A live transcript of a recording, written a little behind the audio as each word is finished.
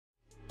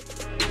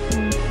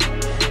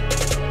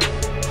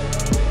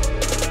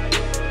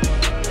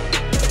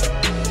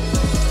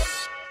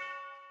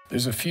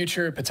There's a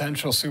future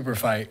potential super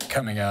fight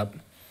coming up.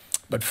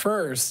 But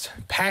first,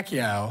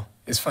 Pacquiao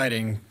is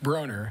fighting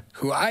Broner,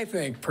 who I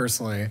think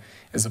personally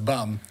is a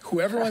bum.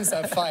 Whoever wins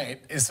that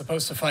fight is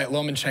supposed to fight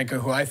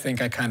Lomachenko, who I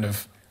think I kind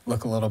of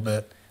look a little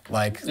bit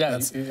like. Yeah,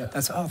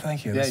 that's oh,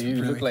 thank you. Yeah, that's you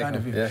really look like kind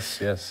him. of you. Yes,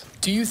 yes.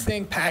 Do you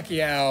think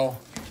Pacquiao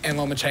and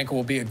Lomachenko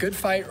will be a good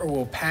fight, or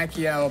will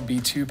Pacquiao be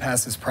too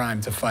past his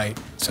prime to fight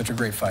such a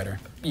great fighter?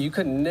 You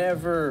could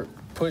never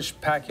push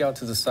Pacquiao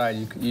to the side.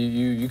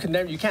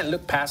 You can't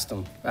look past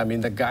him. I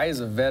mean, the guy is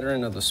a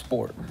veteran of the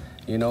sport.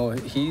 You know,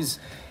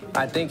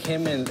 I think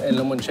him and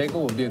Lomachenko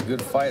will be a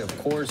good fight. Of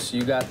course,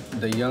 you got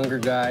the younger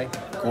guy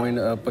going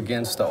up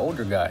against the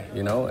older guy,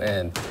 you know,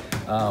 and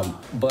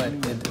but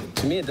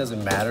to me, it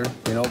doesn't matter.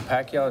 You know,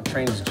 Pacquiao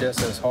trains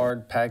just as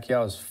hard.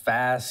 Pacquiao is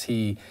fast.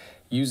 He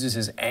uses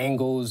his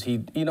angles. He's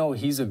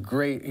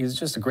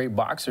just a great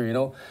boxer, you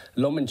know.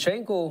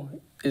 Lomachenko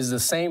is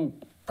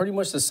pretty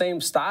much the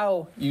same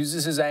style,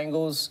 uses his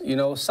angles, you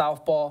know,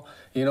 southpaw.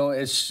 You know,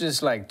 it's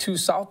just like two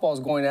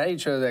southpaws going at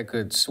each other that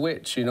could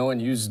switch, you know,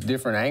 and use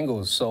different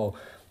angles. So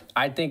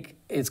I think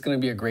it's going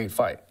to be a great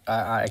fight.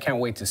 I can't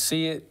wait to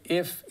see it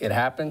if it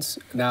happens.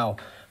 Now,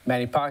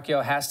 Manny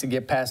Pacquiao has to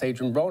get past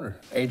Adrian Broner.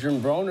 Adrian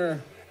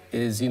Broner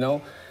is, you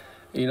know,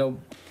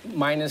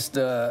 minus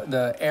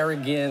the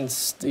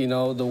arrogance, you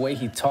know, the way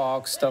he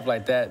talks, stuff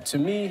like that. To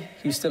me,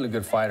 he's still a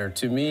good fighter.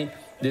 To me,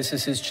 this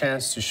is his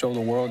chance to show the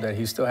world that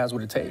he still has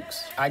what it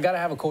takes. I got to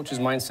have a coach's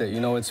mindset.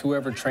 You know, it's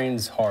whoever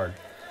trains hard.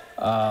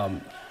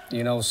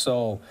 You know,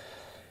 so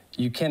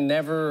you can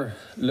never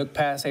look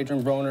past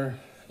Adrian Broner.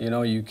 You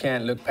know, you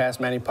can't look past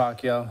Manny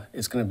Pacquiao.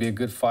 It's going to be a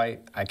good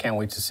fight. I can't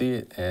wait to see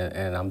it.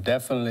 And I'm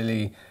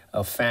definitely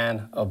a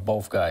fan of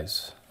both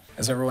guys.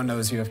 As everyone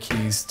knows, you have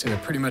keys to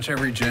pretty much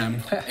every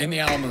gym in the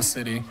Alamo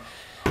City.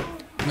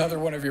 Another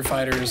one of your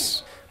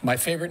fighters, my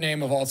favorite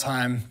name of all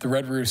time, the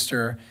Red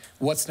Rooster.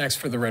 What's next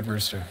for the Red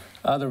Rooster?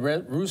 The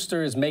Red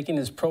Rooster is making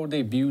his pro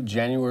debut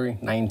January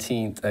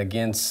 19th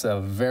against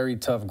a very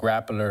tough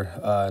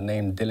grappler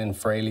named Dylan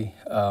Fraley.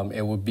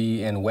 It will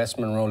be in West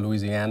Monroe,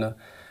 Louisiana.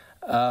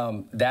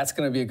 That's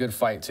going to be a good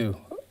fight, too.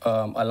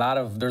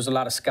 There's a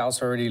lot of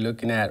scouts already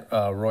looking at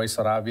Roy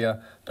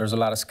Sarabia. There's a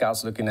lot of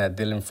scouts looking at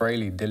Dylan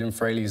Fraley. Dylan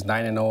Fraley is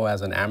 9-0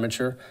 as an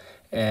amateur,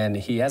 and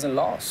he hasn't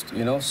lost,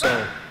 you know.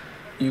 So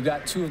you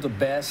got two of the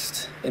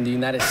best in the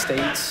United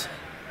States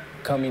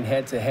coming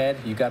head-to-head.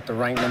 You got the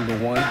ranked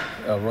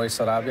 #1, Roy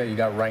Sarabia. You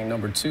got ranked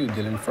 #2,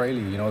 Dylan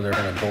Fraley. You know, they're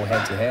going to go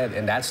head-to-head,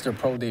 and that's their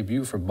pro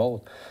debut for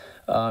both.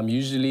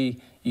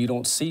 Usually, you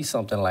don't see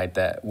something like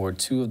that where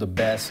two of the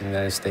best in the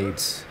United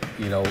States,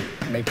 you know,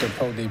 make their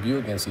pro debut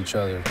against each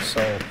other.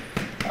 So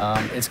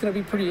it's going to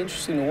be pretty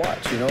interesting to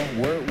watch, you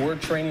know. We're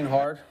training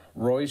hard.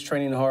 Roy's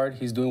training hard.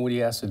 He's doing what he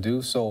has to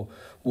do. So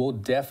we'll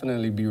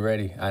definitely be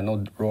ready. I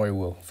know Roy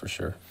will, for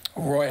sure.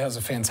 Roy has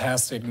a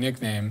fantastic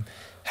nickname.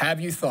 Have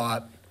you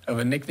thought of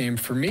a nickname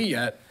for me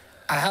yet?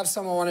 I have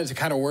someone wanted to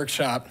kind of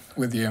workshop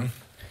with you.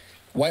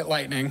 White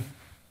Lightning.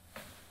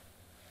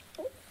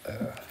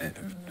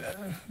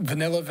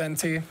 Vanilla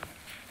Venti.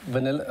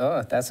 Vanilla,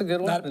 oh, that's a good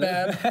one. Not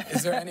bad.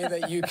 Is there any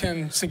that you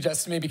can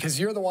suggest to me? Because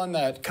you're the one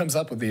that comes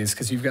up with these,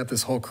 because you've got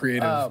this whole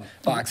creative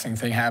boxing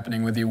thing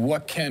happening with you.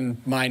 What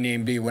can my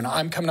name be when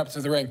I'm coming up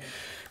to the ring?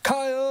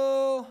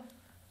 Kyle!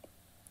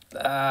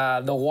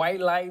 The White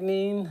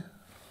Lightning.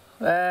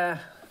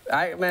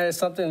 Man, it's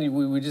something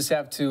we just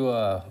have to,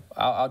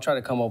 I'll try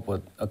to come up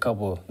with a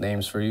couple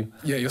names for you.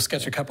 Yeah, you'll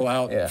sketch a couple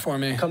out for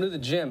me. Come to the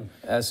gym.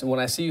 When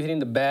I see you hitting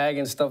the bag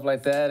and stuff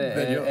like that,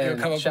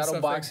 and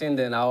shadow boxing,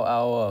 then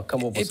I'll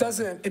come up with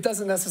something. It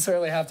doesn't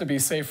necessarily have to be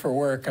safe for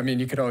work. I mean,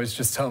 you could always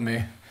just tell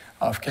me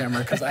off camera,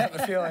 because I have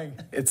a feeling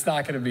it's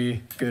not going to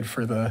be good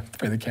for the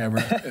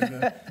camera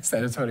and the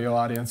San Antonio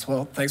audience.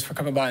 Well, thanks for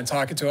coming by and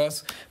talking to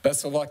us.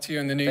 Best of luck to you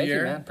in the new year. Thank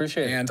you, man.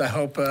 Appreciate it. And I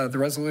hope the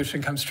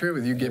resolution comes true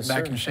with you getting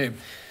back in shape.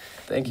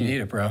 Thank you. You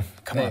need it, bro.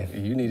 Come on.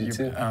 You need it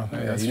too. Oh,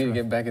 you need to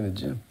get back in the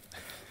gym.